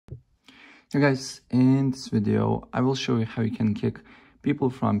Hey guys, in this video I will show you how you can kick people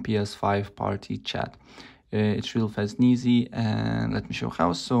from PS5 party chat. It's real fast and easy, and let me show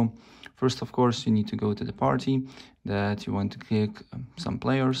how. So first, of course, you need to go to the party that you want to kick some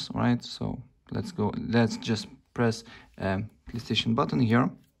players, right? So let's just press PlayStation button here,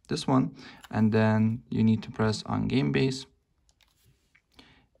 this one, and then you need to press on game base,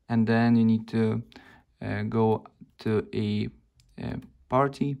 and then you need to go to a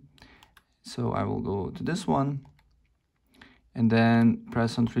party. So I will go to this one and then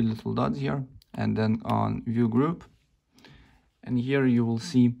press on three little dots here and then on view group. And here you will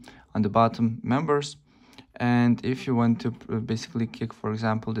see on the bottom members. And if you want to basically kick, for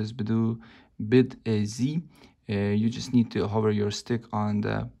example, this bid Z, you just need to hover your stick on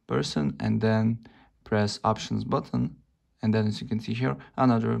the person and then press options button. And then as you can see here,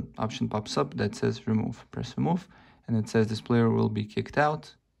 another option pops up that says remove. Press remove and it says this player will be kicked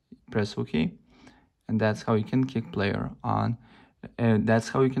out. Press OK, and that's how you can kick player on. That's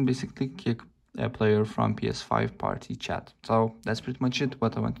how you can basically kick a player from PS5 party chat. So that's pretty much it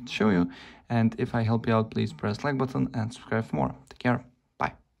what I wanted to show you. And if I help you out, please press like button and subscribe for more. Take care.